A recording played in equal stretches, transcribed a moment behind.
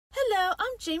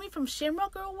I'm Jamie from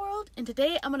Shamrock Girl World, and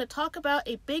today I'm going to talk about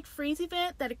a big freeze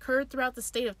event that occurred throughout the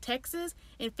state of Texas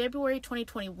in February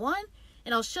 2021,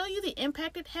 and I'll show you the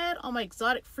impact it had on my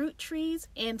exotic fruit trees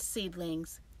and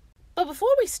seedlings. But before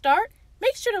we start,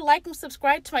 make sure to like and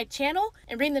subscribe to my channel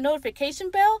and ring the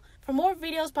notification bell for more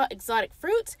videos about exotic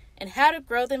fruits and how to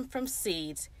grow them from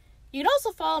seeds. You can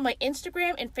also follow my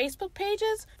Instagram and Facebook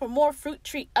pages for more fruit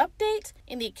tree updates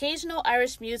and the occasional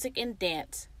Irish music and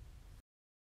dance.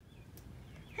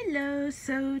 Hello,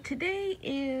 so today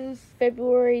is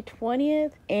February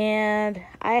 20th and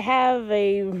I have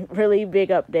a really big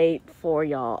update for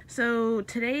y'all. So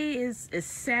today is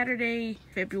Saturday,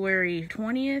 February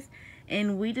 20th,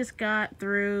 and we just got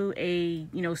through a,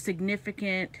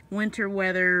 significant winter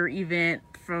weather event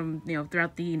from,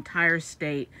 throughout the entire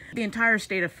state. The entire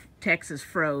state of Texas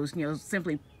froze,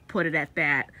 simply put it at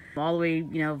that. All the way,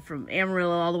 from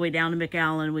Amarillo all the way down to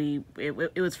McAllen,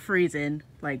 it was freezing,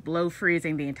 like below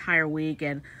freezing the entire week,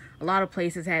 and a lot of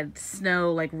places had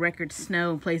snow, like record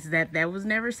snow in places that was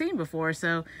never seen before.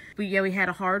 So we had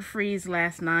a hard freeze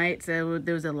last night. So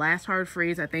there was a last hard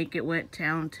freeze. I think it went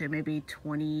down to maybe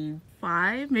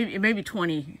 25, maybe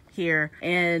 20 here.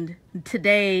 And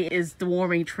today is the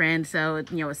warming trend. So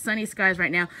it's sunny skies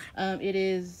right now. It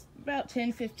is about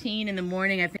 10:15 in the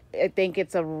morning. I think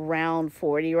it's around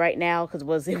 40 right now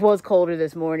because it was colder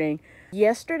this morning.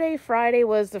 Yesterday, Friday,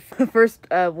 was the first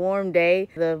warm day.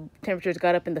 The temperatures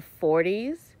got up in the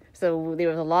 40s. So there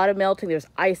was a lot of melting. There's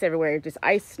ice everywhere, just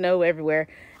ice, snow everywhere.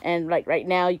 And like right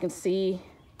now you can see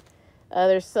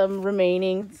there's some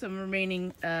remaining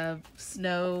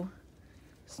snow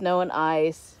and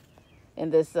ice in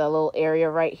this little area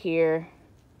right here.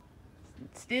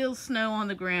 Still snow on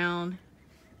the ground.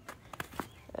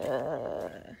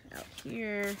 Out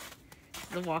here,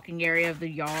 the walking area of the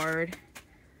yard,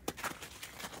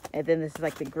 and then this is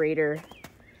like the greater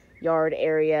yard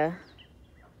area.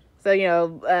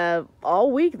 So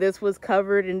all week this was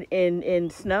covered in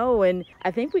snow, and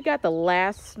I think we got the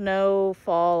last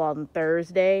snowfall on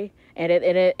Thursday, and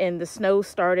the snow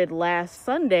started last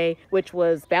Sunday, which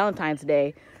was Valentine's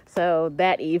Day. So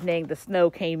that evening the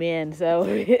snow came in. So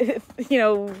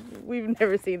we've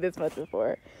never seen this much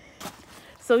before.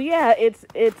 So yeah, this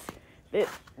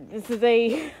is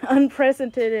a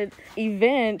unprecedented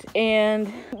event,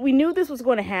 and we knew this was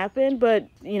going to happen, but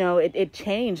it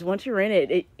changed. Once you're in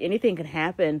it, anything can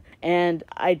happen. And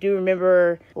I do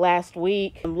remember last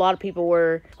week a lot of people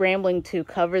were scrambling to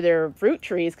cover their fruit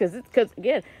trees because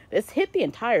again, this hit the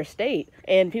entire state,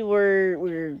 and people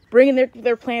were bringing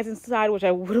their plants inside, which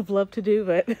I would have loved to do,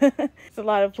 but it's a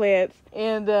lot of plants.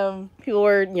 And people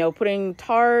were putting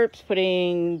tarps,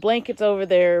 putting blankets over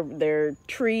their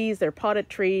trees, their potted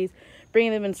trees,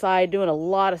 bringing them inside, doing a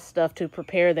lot of stuff to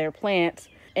prepare their plants.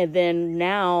 And then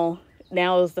now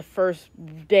is the first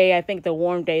day, I think the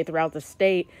warm day throughout the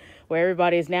state, where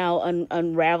everybody is now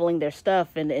unraveling their stuff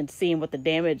and seeing what the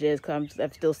damage is, because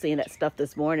I'm still seeing that stuff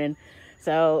this morning.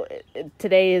 So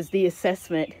today is the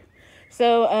assessment.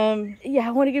 So yeah,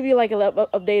 I want to give you like an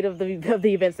update of the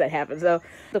events that happened. So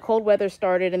the cold weather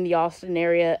started in the Austin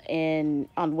area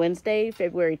on Wednesday,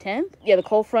 February 10th. Yeah, the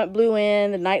cold front blew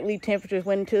in. The nightly temperatures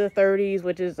went into the 30s,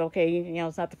 which is okay.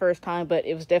 It's not the first time, but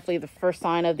it was definitely the first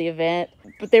sign of the event.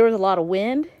 But there was a lot of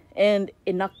wind, and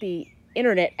it knocked the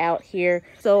internet out here.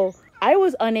 So I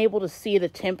was unable to see the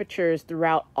temperatures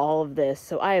throughout all of this.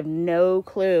 So I have no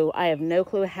clue.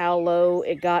 How low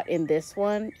it got in this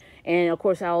one. And of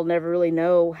course, I'll never really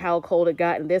know how cold it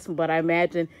got in this one, but I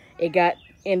imagine it got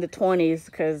in the 20s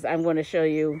because I'm going to show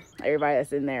you everybody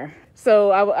that's in there. So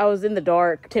I was in the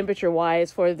dark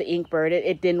temperature-wise for the Inkbird.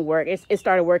 It didn't work. It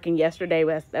started working yesterday.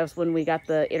 That's when we got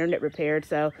the internet repaired.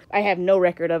 So I have no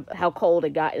record of how cold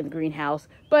it got in the greenhouse,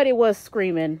 but it was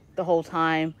screaming the whole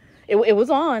time. It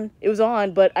was on,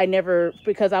 but I never,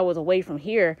 because I was away from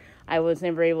here, I was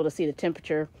never able to see the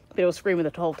temperature. But it was screaming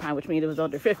the whole time, which means it was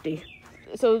under 50.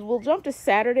 So we'll jump to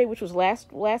Saturday, which was last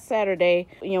Saturday.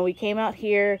 We came out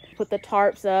here, put the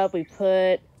tarps up. We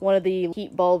put one of the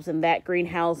heat bulbs in that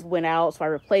greenhouse went out, so I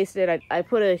replaced it. I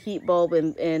put a heat bulb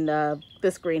in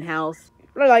this greenhouse.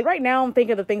 Like right now, I'm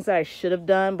thinking of the things that I should have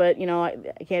done, but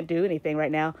I can't do anything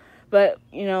right now. But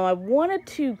I wanted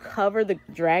to cover the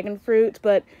dragon fruits,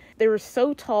 but they were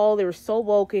so tall, they were so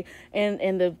bulky,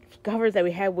 and the covers that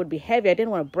we had would be heavy. I didn't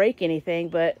want to break anything,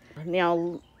 but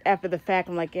after the fact,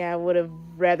 I'm like, yeah, I would have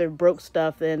rather broke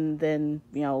stuff than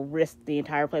risk the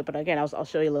entire plate. But again, I'll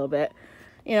show you a little bit.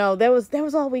 That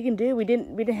was all we can do. We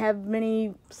didn't have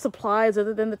many supplies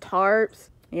other than the tarps.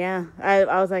 Yeah, I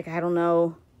was like, I don't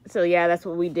know So yeah, that's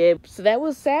what we did. So that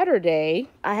was Saturday.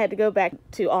 I had to go back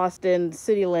to Austin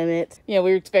city limits. We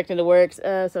were expecting to work.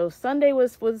 So Sunday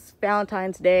was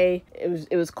Valentine's Day.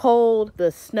 It was cold.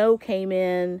 The snow came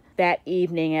in that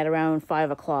evening at around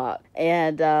 5 o'clock.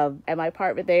 And at my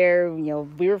apartment there,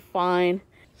 we were fine.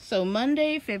 So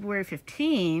Monday, February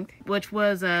 15th, which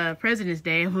was President's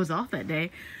Day, it was off that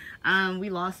day. We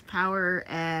lost power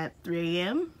at 3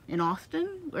 a.m. in Austin,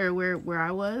 where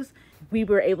I was. We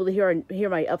were able to hear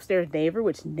my upstairs neighbor,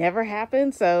 which never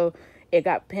happened. So it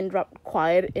got pin drop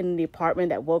quiet in the apartment.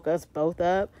 That woke us both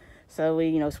up. So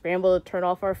we, scrambled to turn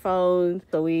off our phones.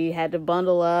 So we had to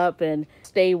bundle up and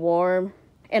stay warm.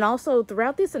 And also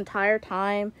throughout this entire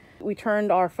time, we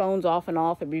turned our phones off and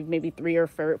off every maybe 3 or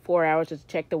 4 hours just to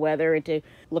check the weather and to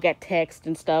look at text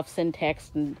and stuff, send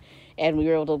text, and we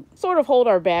were able to sort of hold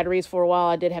our batteries for a while.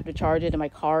 I did have to charge it in my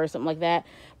car or something like that.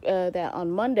 That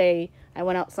on Monday, I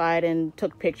went outside and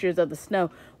took pictures of the snow.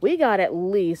 We got at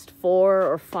least 4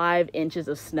 or 5 inches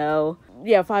of snow.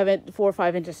 Yeah, 4 or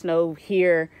 5 inches of snow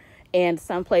here. And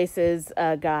some places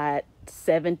got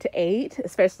 7 to 8,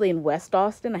 especially in West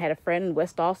Austin. I had a friend in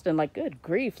West Austin, like, good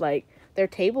grief, like their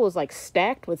table was like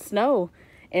stacked with snow.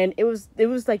 And it was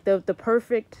like the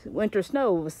perfect winter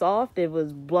snow. It was soft, it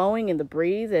was blowing in the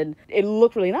breeze, and it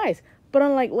looked really nice. But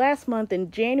unlike last month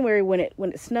in January when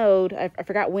it snowed, I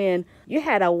forgot when, you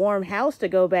had a warm house to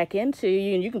go back into.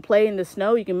 You can play in the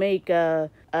snow, you can make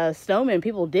snowmen,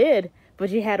 people did, but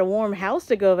you had a warm house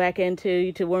to go back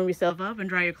into to warm yourself up and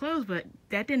dry your clothes, but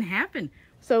that didn't happen.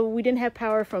 So we didn't have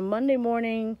power from Monday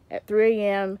morning at 3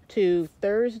 a.m. to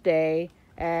Thursday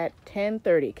at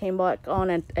 10:30. Came back on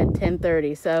at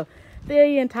 10:30. So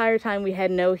the entire time we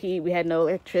had no heat, we had no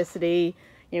electricity.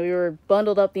 We were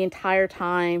bundled up the entire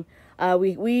time.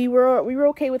 We were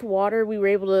okay with water. We were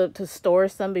able to store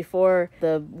some before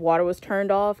the water was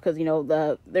turned off, because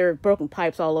there were broken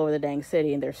pipes all over the dang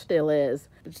city, and there still is.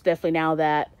 It's definitely now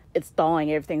that it's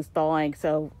thawing, everything's thawing,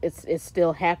 so it's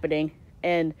still happening.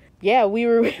 And yeah, we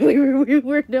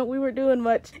were doing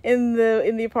much in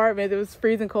the apartment. It was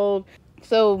freezing cold.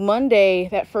 So Monday,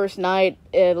 that first night,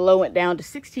 the low went down to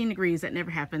 16 degrees. That never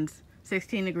happens.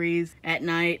 16 degrees at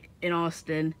night in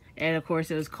Austin. And of course,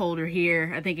 it was colder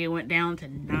here. I think it went down to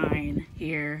 9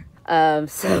 here.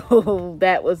 So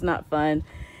that was not fun.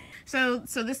 So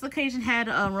this location had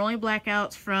rolling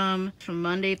blackouts from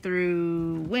Monday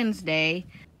through Wednesday.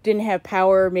 Didn't have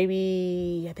power.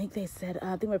 Maybe I think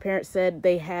my parents said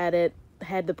they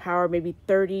had the power maybe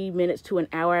 30 minutes to an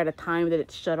hour at a time, that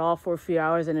it shut off for a few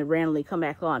hours and it randomly come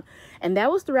back on. And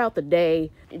that was throughout the day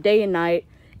and night.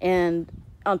 And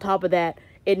on top of that,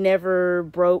 it never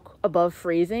broke above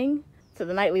freezing. So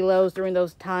the nightly lows during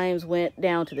those times went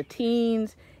down to the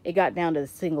teens. It got down to the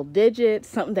single digits,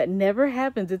 something that never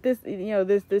happens. This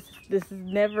has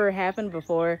never happened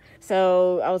before.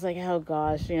 So I was like, oh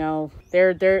gosh,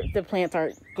 the plants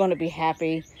aren't going to be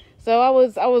happy. So I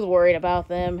was worried about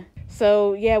them.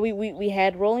 So yeah, we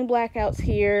had rolling blackouts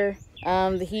here.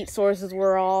 The heat sources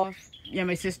were off. Yeah,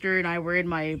 my sister and I were in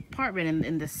my apartment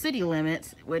in the city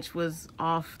limits, which was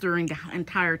off during the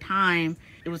entire time.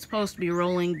 It was supposed to be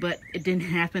rolling, but it didn't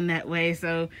happen that way.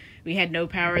 So we had no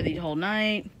power the whole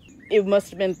night. It must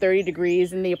have been 30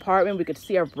 degrees in the apartment. We could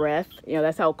see our breath.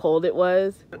 That's how cold it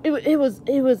was. It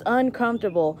was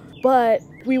uncomfortable, but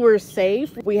we were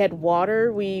safe. We had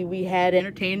water. We had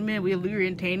entertainment. We were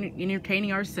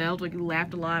entertaining ourselves. We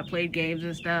laughed a lot, played games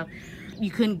and stuff. You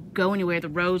couldn't go anywhere. The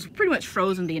roads were pretty much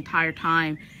frozen the entire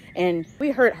time. And we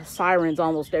heard sirens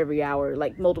almost every hour,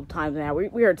 like multiple times an hour.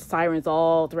 We heard sirens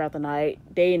all throughout the night,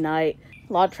 day and night.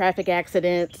 A lot of traffic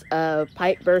accidents,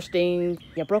 pipe bursting,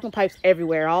 broken pipes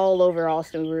everywhere, all over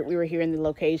Austin. We were hearing the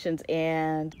locations.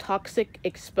 And toxic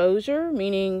exposure,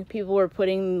 meaning people were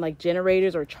putting like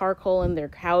generators or charcoal in their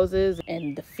houses,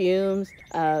 and the fumes.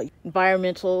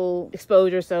 Environmental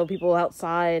exposure, so people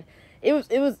outside. It was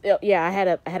yeah, I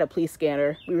had a police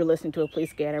scanner. We were listening to a police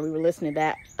scanner. We were listening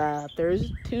to that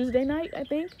Tuesday night, I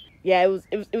think. Yeah,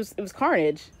 it was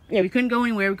carnage. Yeah, we couldn't go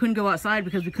anywhere. We couldn't go outside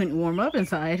because we couldn't warm up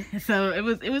inside. So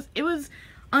it was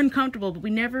uncomfortable, but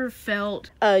we never felt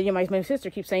my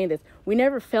sister keeps saying this. We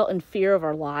never felt in fear of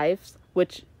our lives,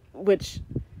 which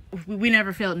we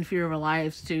never felt in fear of our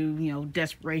lives to,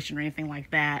 desperation or anything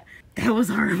like that. That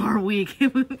was our week.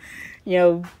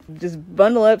 Just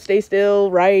bundle up, stay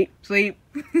still, write, sleep,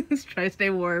 try to stay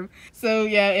warm. So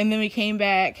yeah, and then we came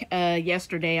back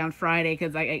yesterday on Friday,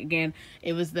 because it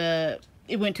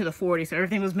went to the 40s, so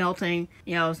everything was melting.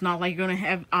 It's not like you're gonna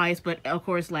have ice, but of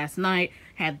course last night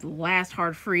had the last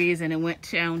hard freeze, and it went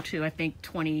down to I think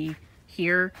 20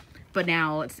 here, but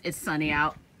now it's sunny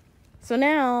out. So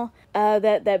now,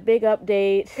 that big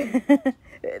update,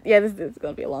 Yeah, this is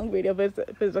gonna be a long video, but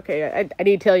it's okay. I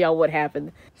need to tell y'all what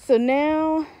happened. So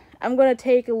now I'm gonna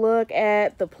take a look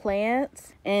at the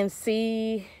plants and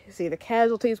see the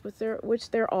casualties, which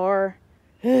there are.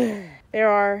 There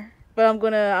are, but I'm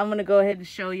gonna go ahead and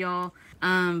show y'all.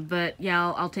 But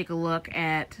yeah, I'll take a look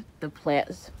at the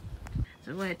plants.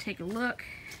 So go ahead and take a look.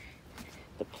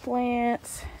 The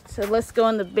plants. So let's go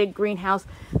in the big greenhouse.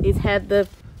 These had the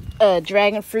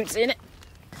dragon fruits in it.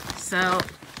 So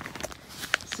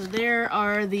there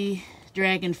are the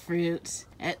dragon fruits.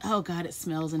 Oh god, it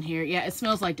smells in here. Yeah, it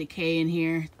smells like decay in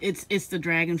here. It's the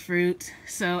dragon fruit.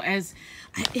 So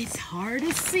it's hard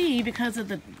to see because of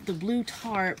the blue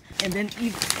tarp, and then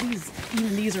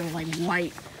even these are like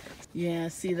white. Yeah,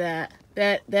 see that?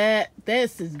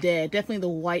 This is dead. Definitely the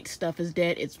white stuff is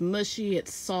dead. It's mushy,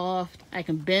 it's soft. I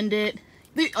can bend it.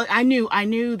 I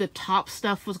knew the top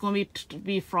stuff was going to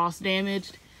be frost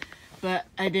damaged, but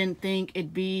I didn't think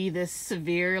it'd be this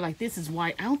severe. Like, this is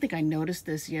white. I don't think I noticed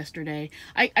this yesterday.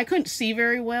 I couldn't see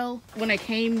very well when I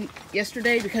came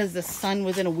yesterday because the sun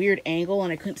was in a weird angle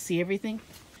and I couldn't see everything.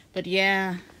 But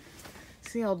yeah,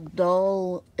 see how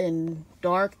dull and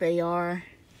dark they are.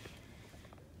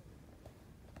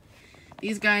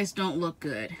 These guys don't look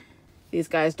good. These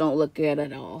guys don't look good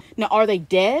at all. Now, are they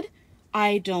dead?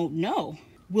 I don't know.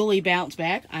 Will he bounce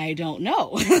back? I don't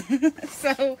know.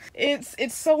 So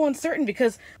it's so uncertain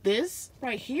because this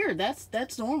right here,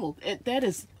 that's normal. It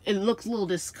looks a little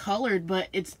discolored, but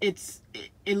it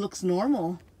looks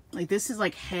normal. Like, this is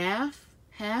like half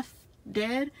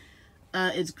dead.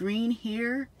 It's green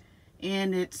here,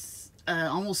 and it's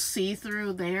almost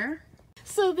see-through there.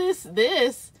 So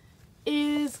this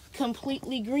is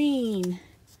completely green.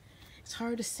 It's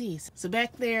hard to see. So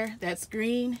back there, that's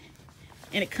green,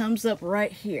 and it comes up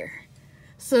right here.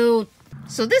 So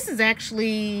this is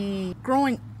actually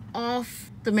growing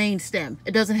off the main stem.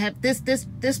 It doesn't have this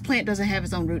plant doesn't have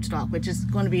its own rootstock, which is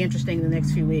going to be interesting in the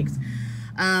next few weeks.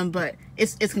 But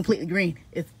it's completely green.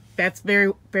 That's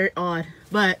very, very odd,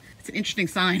 but it's an interesting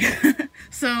sign.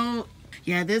 So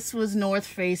yeah, this was north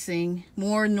facing,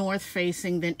 more north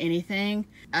facing than anything.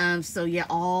 So yeah,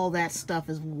 all that stuff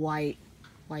is white,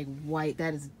 like white.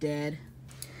 That is dead.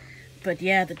 But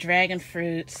yeah, the dragon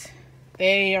fruits,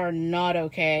 they are not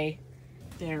okay.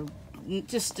 They're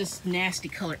just nasty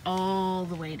color all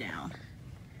the way down.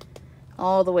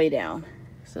 All the way down.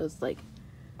 So it's like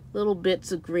little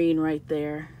bits of green right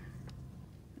there.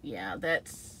 Yeah,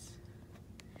 that's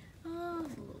a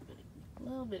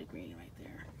little bit of green right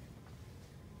there.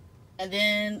 And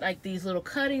then like these little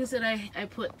cuttings that I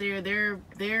put there,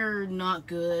 they're not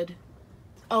good.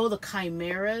 Oh, the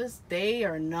chimeras, they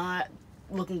are not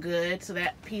looking good. So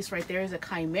that piece right there is a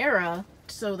chimera.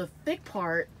 So the thick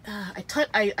part,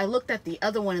 I looked at the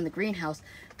other one in the greenhouse.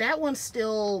 That one's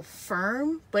still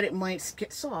firm, but it might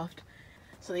get soft.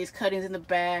 So these cuttings in the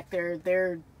back,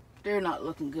 they're not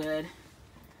looking good.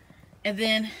 And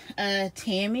then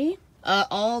Tammy,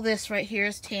 all this right here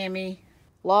is Tammy.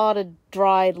 Lot of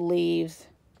dried leaves.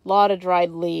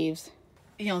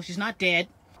 You know, she's not dead.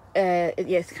 Yeah,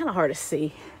 it's kind of hard to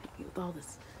see with all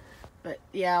this. But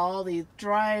yeah, all these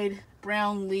dried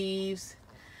brown leaves.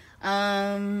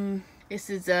 This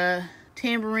is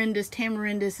Tamarindus.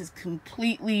 Tamarindus is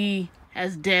completely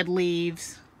has dead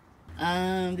leaves.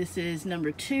 This is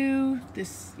number 2.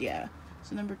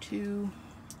 So number 2.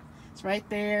 It's right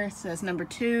there. It says number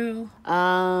 2.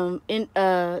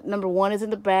 Number 1 is in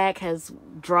the back, has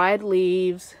dried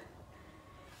leaves.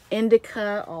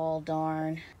 Indica, oh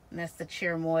darn. And that's the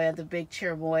cherimoya, the big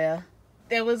cherimoya.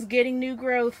 That was getting new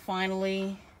growth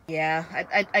finally. Yeah,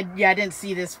 I didn't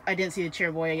see this. I didn't see the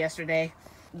cherimoya yesterday.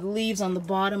 The leaves on the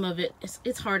bottom of it,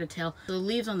 it's hard to tell. The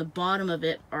leaves on the bottom of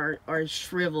it are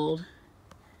shriveled.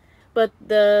 But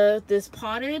this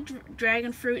potted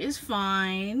dragon fruit is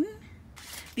fine.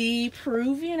 The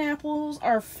Peruvian apples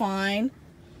are fine.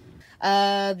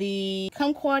 The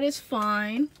kumquat is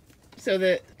fine. So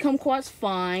the kumquat's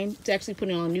fine. It's actually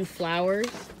putting on new flowers.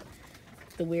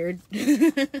 The weird.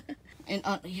 And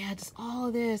yeah, just all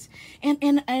of this.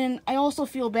 And I also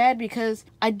feel bad because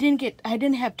I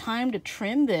didn't have time to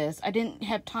trim this. I didn't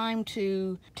have time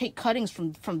to take cuttings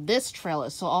from this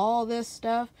trellis. So all this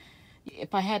stuff,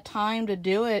 if I had time to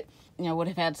do it, you know, I would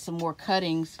have had some more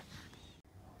cuttings.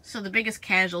 So the biggest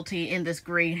casualty in this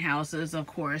greenhouse is, of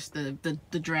course, the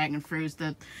dragon fruits,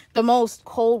 the most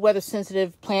cold weather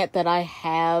sensitive plant that I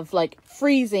have, like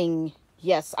freezing.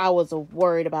 Yes, I was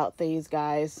worried about these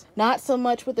guys. Not so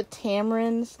much with the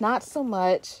tamarins, not so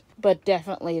much, but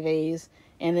definitely these.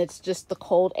 And it's just the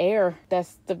cold air.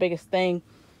 That's the biggest thing.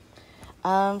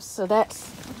 So that's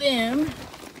them.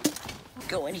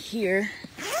 Go in here.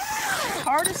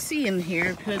 hard to see in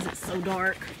here because it's so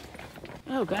dark.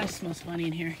 Oh gosh, it smells funny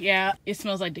in here. Yeah, it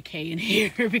smells like decay in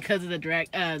here because of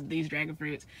the these dragon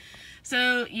fruits.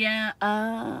 So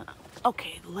yeah,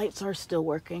 okay, the lights are still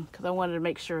working because I wanted to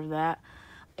make sure of that.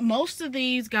 Most of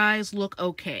these guys look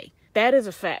okay. That is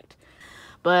a fact.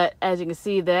 But as you can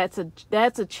see, that's a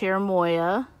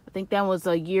cherimoya. I think that was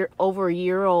over a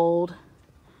year old.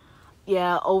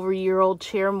 Yeah, over a year old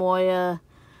cherimoya.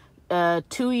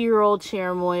 2-year-old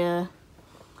cherimoya.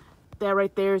 That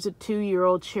right there is a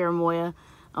 2-year-old cherimoya.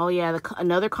 Oh yeah,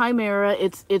 another chimera.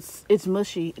 It's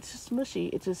mushy. It's just mushy.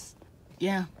 It's just,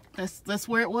 yeah, that's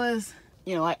where it was.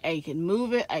 You know, I can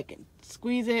move it. I can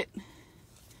squeeze it.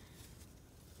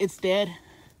 It's dead.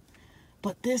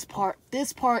 But this part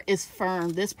is firm.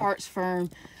 This part's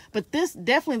firm. But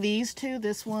definitely these two,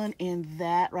 this one and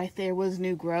that right there was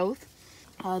new growth.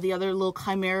 The other little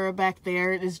chimera back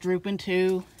there is drooping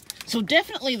too. So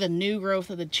definitely the new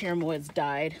growth of the cherimoids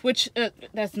died, which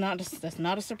that's not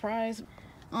a surprise.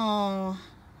 Oh,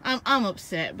 I'm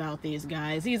upset about these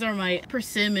guys. These are my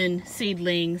persimmon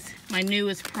seedlings, my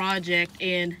newest project,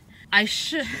 and I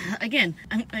should, again,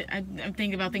 I'm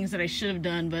thinking about things that I should have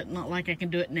done, but not like I can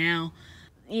do it now.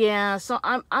 Yeah, so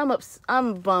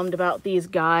I'm bummed about these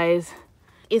guys.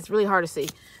 It's really hard to see.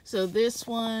 So this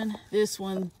one, this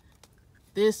one,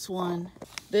 this one,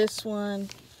 this one.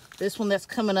 This one that's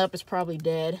coming up is probably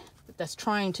dead. That's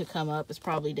trying to come up is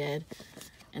probably dead.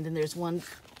 And then there's one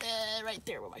right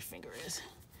there where my finger is.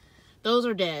 Those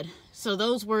are dead. So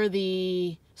those were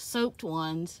the soaked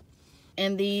ones.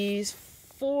 And these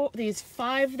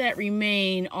 5 that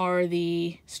remain are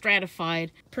the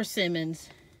stratified persimmons.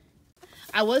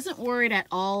 I wasn't worried at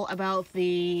all about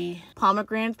the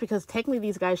pomegranates because technically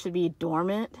these guys should be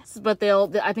dormant, but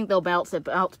I think they'll bounce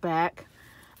back.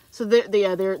 So they're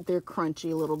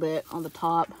crunchy a little bit on the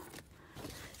top.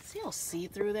 See how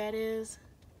see-through that is?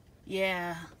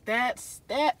 Yeah, that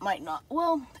might not.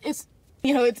 Well, it's,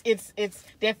 you know, it's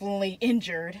definitely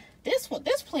injured. This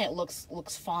plant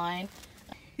looks fine.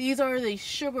 These are the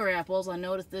sugar apples. I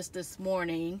noticed this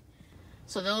morning.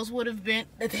 So those would have been,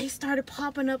 they started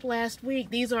popping up last week.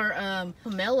 These are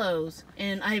pomelos,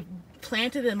 and I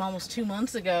planted them almost 2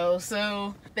 months ago.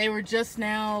 So they were just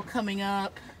now coming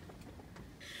up.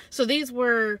 So these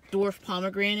were dwarf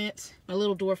pomegranates. My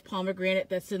little dwarf pomegranate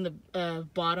that's in the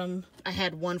bottom. I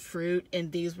had 1 fruit, and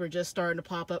these were just starting to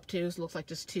pop up too. So it looks like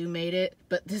just 2 made it.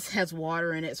 But this has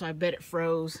water in it, so I bet it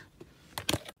froze.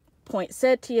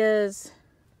 Poinsettias.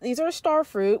 These are star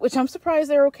fruit, which I'm surprised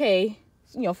they're okay,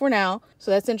 you know, for now. So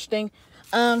that's interesting.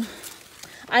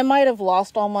 I might have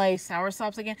lost all my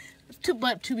soursops again.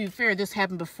 But to be fair, this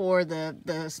happened before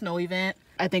the snow event.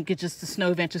 I think the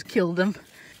snow event just killed them.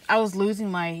 I was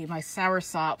losing my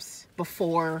soursops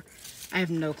before. I have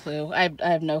no clue. I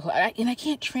have no clue. And I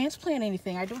can't transplant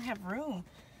anything. I don't have room.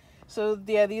 So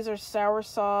yeah, these are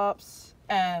soursops,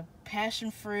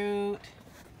 passion fruit.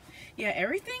 Yeah,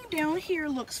 everything down here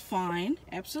looks fine.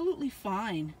 Absolutely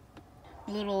fine.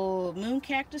 Little moon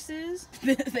cactuses.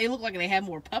 They look like they have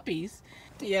more puppies.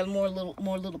 Yeah, more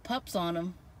little pups on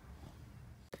them.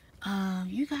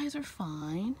 You guys are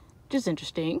fine. Just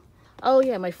interesting. Oh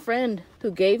yeah, my friend who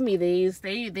gave me these,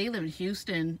 they live in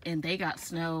Houston and they got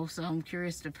snow, so I'm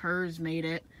curious if hers made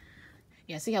it.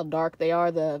 Yeah, see how dark they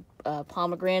are, the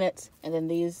pomegranates, and then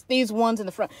these ones in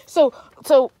the front. So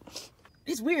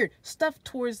it's weird. Stuff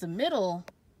towards the middle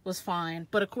was fine,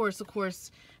 but of course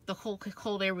the whole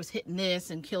cold air was hitting this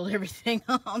and killed everything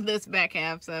on this back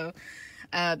half. So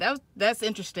that's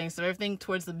interesting. So everything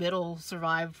towards the middle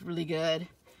survived really good.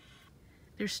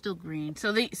 They're still green.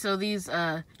 So these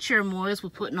cherimoyas were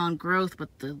putting on growth, but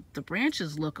the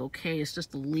branches look okay. It's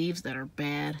just the leaves that are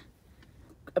bad.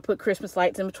 I put Christmas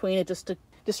lights in between it just to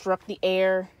disrupt the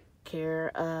air.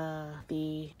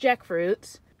 The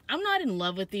jackfruits. I'm not in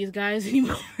love with these guys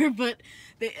anymore, but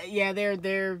they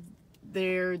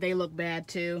look bad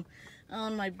too.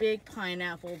 On my big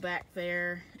pineapple back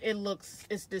there,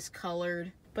 it's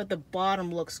discolored, but the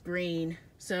bottom looks green.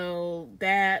 So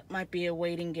that might be a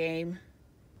waiting game.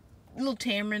 Little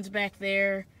tamarins back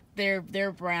there,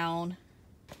 they're brown.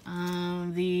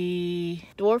 The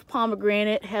dwarf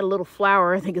pomegranate had a little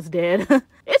flower. I think it's dead.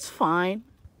 It's fine.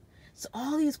 So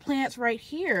all these plants right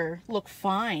here look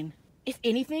fine. If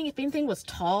anything was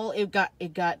tall, it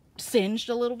got singed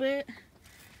a little bit.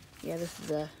 Yeah, this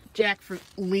is a jackfruit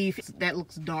leaf that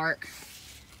looks dark,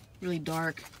 really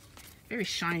dark, very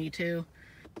shiny too.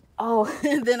 Oh,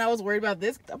 and then I was worried about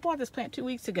this. I bought this plant 2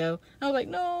 weeks ago. I was like,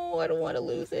 no, I don't want to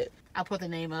lose it. I'll put the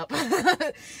name up.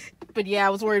 But yeah, I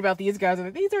was worried about these guys. I'm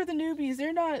like, these are the newbies.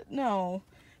 They're not, no.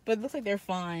 But it looks like they're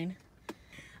fine.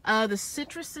 The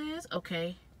citruses,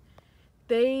 okay.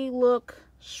 they look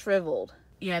shriveled.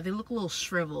 Yeah, they look a little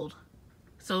shriveled.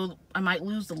 So I might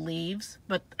lose the leaves,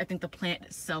 but I think the plant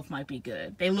itself might be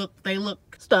good. They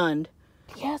look stunned.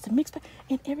 Yeah, it's a mixed bag.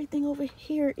 And everything over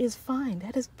here is fine.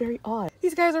 That is very odd.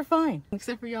 These guys are fine.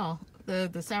 Except for y'all, the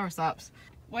soursops.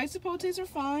 White sapotes are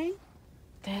fine.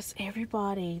 That's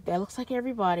everybody. That looks like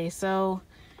everybody. So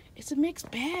it's a mixed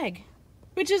bag,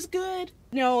 which is good.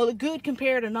 No, good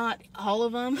compared to not all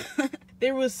of them.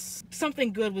 There was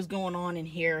something good was going on in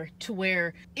here to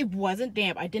where it wasn't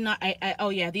damp. Oh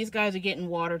yeah, these guys are getting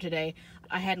water today.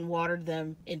 I hadn't watered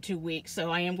them in 2 weeks,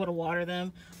 so I am going to water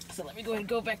them. So let me go ahead and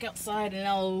go back outside and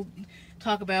I'll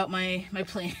talk about my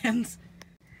plans.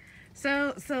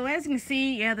 So as you can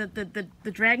see, yeah,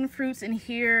 the dragon fruits in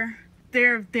here,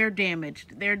 they're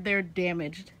damaged. They're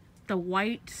damaged. The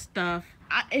white stuff,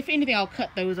 if anything, I'll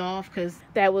cut those off because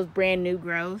that was brand new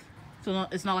growth. So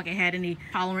it's not like I had any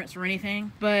tolerance or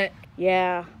anything. But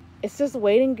yeah, it's just a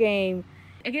waiting game.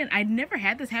 Again, I never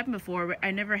had this happen before. But I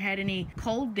never had any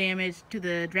cold damage to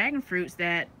the dragon fruits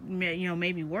that, you know,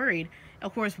 made me worried.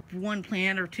 Of course, one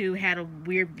plant or two had a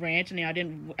weird branch, and I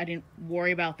didn't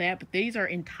worry about that. But these are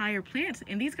entire plants,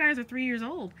 and these guys are 3 years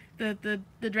old. The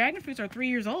dragon fruits are 3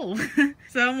 years old.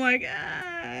 So I'm like,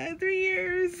 3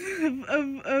 years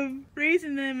of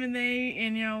raising them, and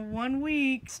you know, 1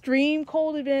 week extreme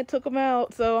cold event took them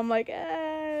out. So I'm like,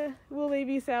 will they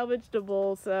be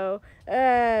salvageable? So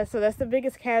that's the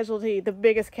biggest casualty. The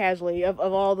biggest casualty of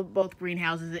all the both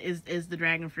greenhouses is the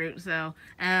dragon fruit. So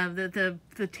the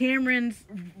tamarins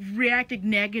reacted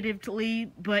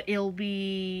negatively, but it'll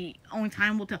be only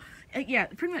time will tell. Yeah,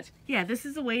 pretty much. Yeah, this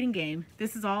is a waiting game.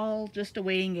 This is all just a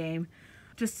waiting game,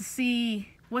 just to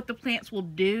see what the plants will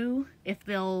do, if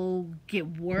they'll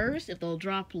get worse, if they'll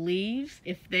drop leaves,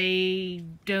 if they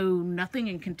do nothing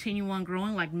and continue on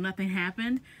growing like nothing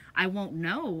happened. I won't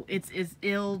know.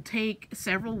 It'll take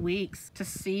several weeks to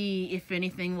see if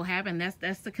anything will happen.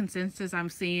 That's the consensus I'm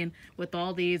seeing with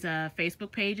all these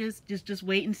Facebook pages. Just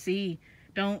wait and see.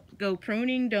 Don't go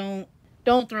pruning. Don't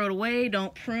throw it away.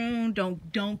 Don't prune.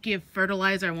 Don't give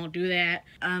fertilizer. I won't do that.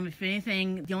 If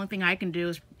anything, the only thing I can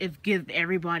do is give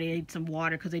everybody some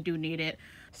water because they do need it.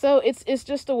 So it's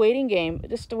just a waiting game.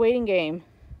 Just a waiting game.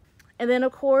 And then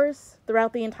of course,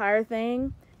 throughout the entire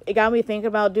thing, it got me thinking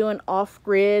about doing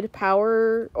off-grid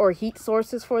power or heat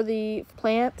sources for the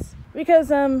plants,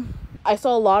 because I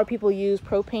saw a lot of people use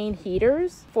propane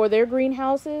heaters for their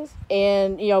greenhouses,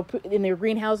 and you know, in their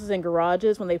greenhouses and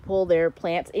garages when they pull their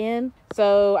plants in.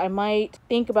 So I might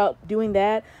think about doing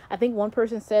that. I think one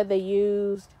person said they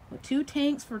used 2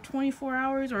 tanks for 24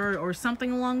 hours or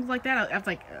something along like that. I was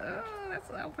like, that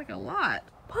sounds like a lot.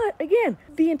 But again,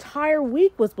 the entire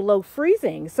week was below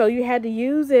freezing, so you had to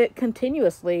use it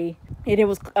continuously, and it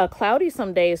was cloudy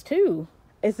some days too.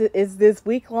 Is this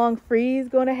week-long freeze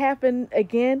going to happen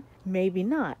again? Maybe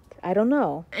not. I don't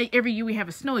know. Every year we have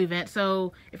a snow event,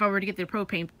 so if I were to get the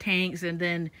propane tanks and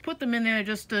then put them in there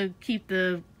just to keep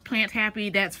the plants happy,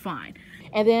 that's fine.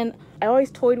 And then I always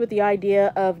toyed with the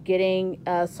idea of getting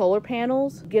solar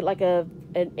panels, get like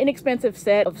an inexpensive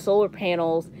set of solar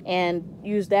panels and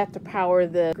use that to power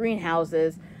the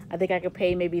greenhouses. I think I could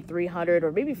pay maybe $300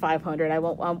 or maybe $500.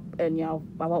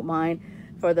 I won't mind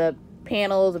for the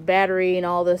panels, the battery, and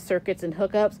all the circuits and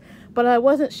hookups. But I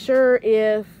wasn't sure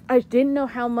I didn't know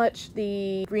how much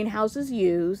the greenhouses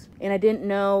use, and I didn't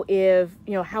know if,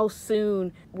 you know, how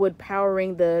soon would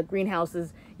powering the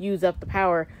greenhouses use up the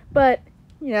power. But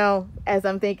you know, as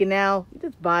I'm thinking now, you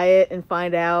just buy it and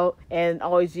find out, and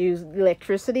always use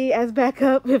electricity as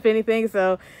backup, if anything.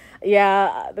 So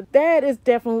yeah, that is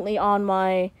definitely on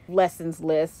my lessons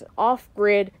list.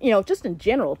 Off-grid, you know, just in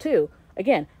general too.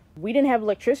 Again, we didn't have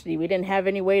electricity. We didn't have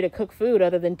any way to cook food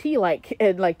other than tea, like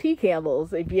tea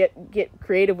candles. If you get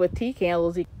creative with tea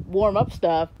candles, you warm up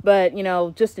stuff. But you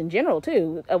know, just in general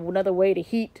too, another way to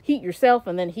heat yourself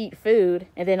and then heat food,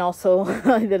 and then also,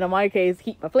 then in my case,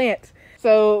 heat my plants.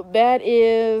 So that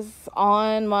is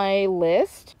on my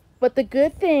list. But the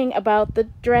good thing about the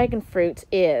dragon fruits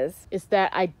is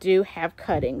that I do have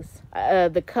cuttings.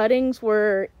 The cuttings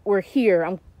were here.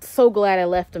 I'm so glad I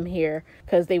left them here,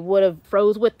 because they would have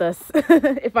froze with us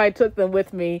if I took them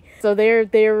with me. So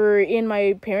they were in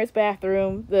my parents'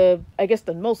 bathroom, I guess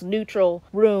the most neutral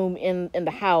room in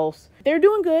the house. They're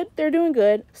doing good. They're doing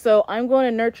good. So I'm going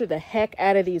to nurture the heck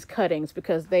out of these cuttings,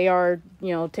 because they are,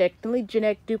 you know, technically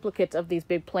genetic duplicates of these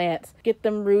big plants. Get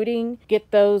them rooting,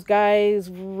 get those guys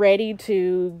ready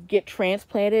to get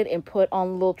transplanted and put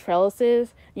on little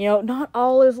trellises. You know, not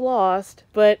all is lost,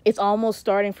 but it's almost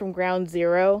starting from ground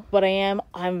zero. grow, but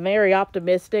I'm very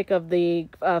optimistic of the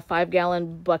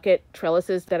 5-gallon bucket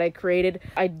trellises that I created.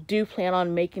 I do plan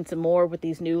on making some more with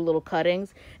these new little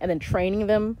cuttings and then training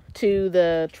them to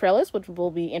the trellis, which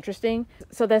will be interesting.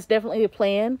 So that's definitely a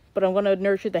plan, but I'm going to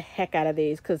nurture the heck out of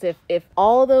these, because if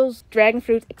all those dragon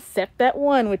fruits, except that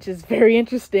one, which is very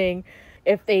interesting,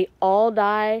 if they all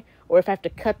die, or if I have to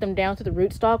cut them down to the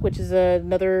rootstock, which is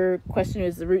another question,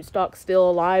 is the rootstock still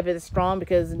alive, is it strong?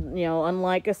 Because,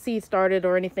 unlike a seed started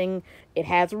or anything, it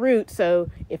has roots. So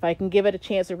if I can give it a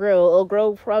chance to grow, it'll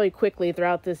grow probably quickly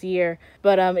throughout this year.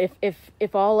 But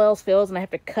if all else fails and I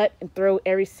have to cut and throw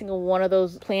every single one of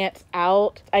those plants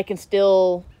out, I can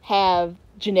still have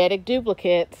genetic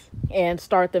duplicates and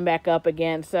start them back up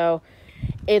again. So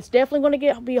it's definitely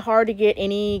going to be hard to get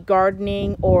any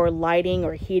gardening or lighting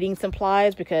or heating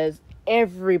supplies, because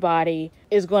everybody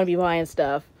is going to be buying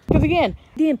stuff. Because again,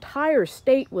 the entire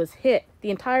state was hit. The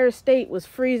entire state was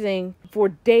freezing for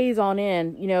days on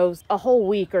end, a whole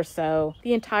week or so.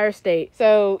 The entire state.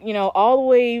 So, all the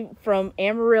way from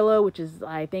Amarillo, which is,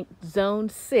 I think, zone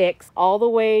 6, all the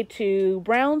way to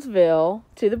Brownsville,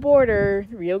 to the border,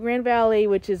 Rio Grande Valley,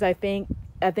 which is, I think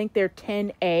they're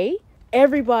 10A.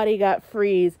 Everybody got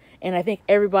freeze, and I think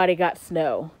everybody got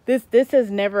snow. This has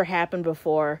never happened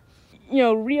before.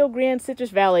 Rio Grande, Citrus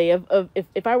Valley,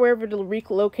 if I were ever to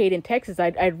relocate in Texas,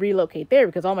 I'd relocate there,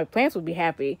 because all my plants would be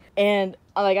happy. And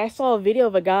I saw a video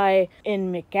of a guy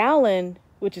in McAllen,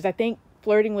 which is, I think,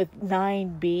 flirting with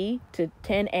 9B to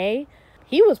 10A.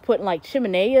 He was putting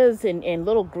chimeneas and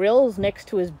little grills next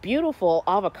to his beautiful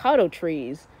avocado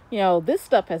trees. This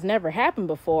stuff has never happened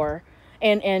before.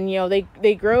 And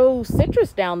they grow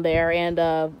citrus down there, and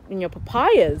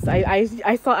papayas.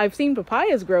 I've seen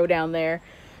papayas grow down there.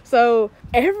 So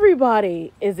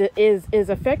everybody is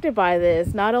affected by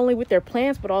this, not only with their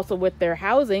plants but also with their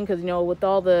housing, because with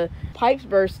all the pipes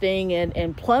bursting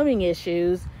and plumbing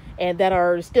issues and that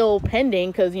are still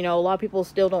pending, because a lot of people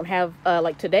still don't have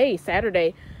today,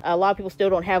 Saturday, a lot of people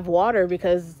still don't have water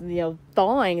because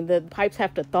thawing, the pipes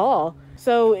have to thaw.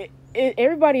 So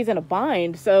everybody's in a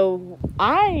bind. So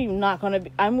I'm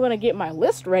going to get my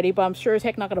list ready, but I'm sure as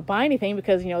heck not going to buy anything,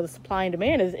 because the supply and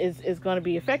demand is going to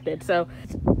be affected. So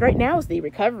right now is the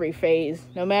recovery phase,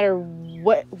 no matter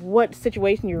what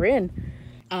situation you're in.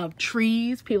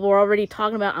 Trees, people are already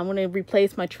talking about, I'm going to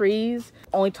replace my trees.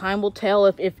 Only time will tell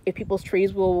if people's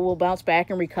trees will bounce back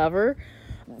and recover.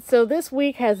 So this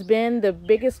week has been the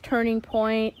biggest turning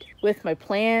point with my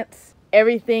plants.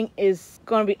 Everything is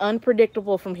going to be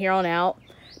unpredictable from here on out.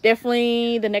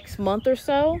 Definitely the next month or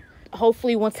so.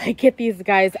 Hopefully once I get these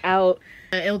guys out,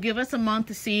 it'll give us a month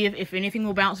to see if anything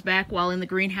will bounce back while in the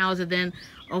greenhouse. And then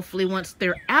hopefully once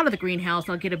they're out of the greenhouse,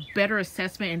 I'll get a better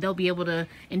assessment and they'll be able to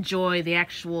enjoy the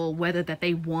actual weather that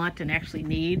they want and actually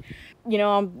need.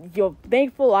 I'm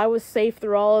thankful I was safe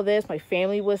through all of this. My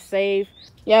family was safe.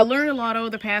 Yeah, I learned a lot over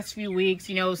the past few weeks,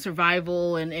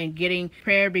 survival and getting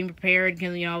prepared, being prepared.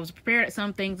 Because, I was prepared at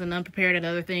some things and unprepared at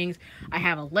other things. I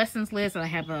have a lessons list. I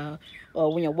have a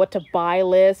what to buy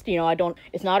list.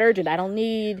 It's not urgent. I don't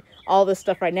need all this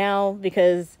stuff right now,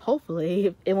 because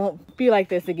hopefully it won't be like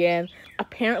this again.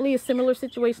 Apparently a similar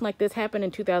situation like this happened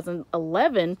in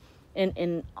 2011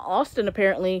 in Austin,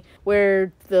 apparently,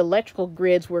 where the electrical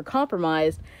grids were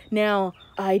compromised. Now,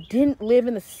 I didn't live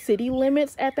in the city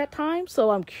limits at that time, so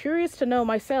I'm curious to know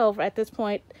myself at this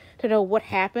point to know what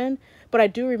happened. But I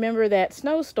do remember that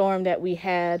snowstorm that we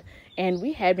had, and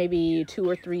we had maybe 2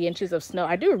 or 3 inches of snow.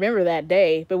 I do remember that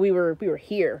day, but we were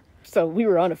here. So we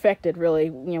were unaffected, really.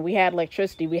 We had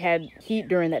electricity, we had heat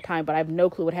during that time, but I have no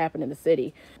clue what happened in the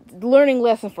city. Learning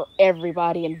lesson for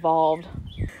everybody involved.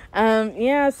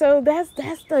 So that's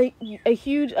a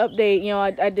huge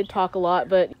update. I did talk a lot,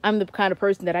 but I'm the kind of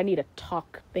person that I need to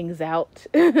talk things out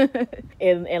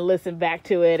and listen back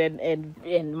to it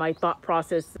and my thought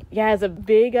process. Yeah, it's a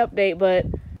big update, but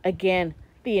again,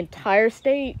 the entire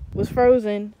state was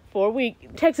frozen for a week.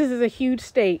 Texas is a huge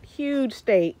state.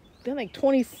 They're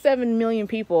 27 million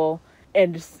people,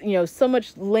 and just, so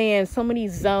much land, so many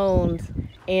zones,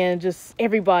 and just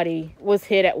everybody was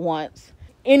hit at once.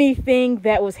 Anything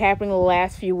that was happening the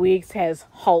last few weeks has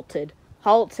halted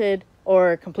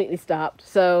or completely stopped.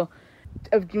 So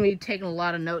I'm going to be taking a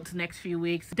lot of notes the next few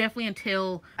weeks, definitely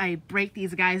until I break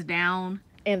these guys down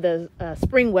and the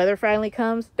spring weather finally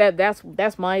comes. That's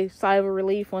my sigh of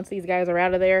relief. Once these guys are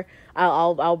out of there,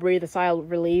 I'll breathe a sigh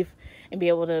of relief and be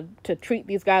able to treat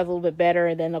these guys a little bit better,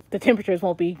 and then the temperatures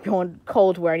won't be going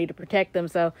cold to where I need to protect them.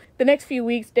 So the next few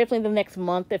weeks, definitely the next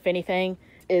month, if anything,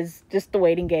 is just the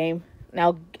waiting game. And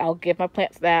I'll give my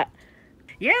plants that.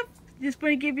 Yep, just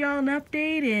going to give y'all an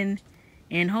update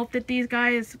and hope that these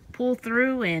guys pull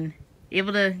through and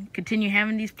able to continue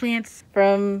having these plants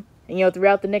from,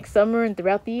 throughout the next summer and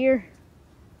throughout the year.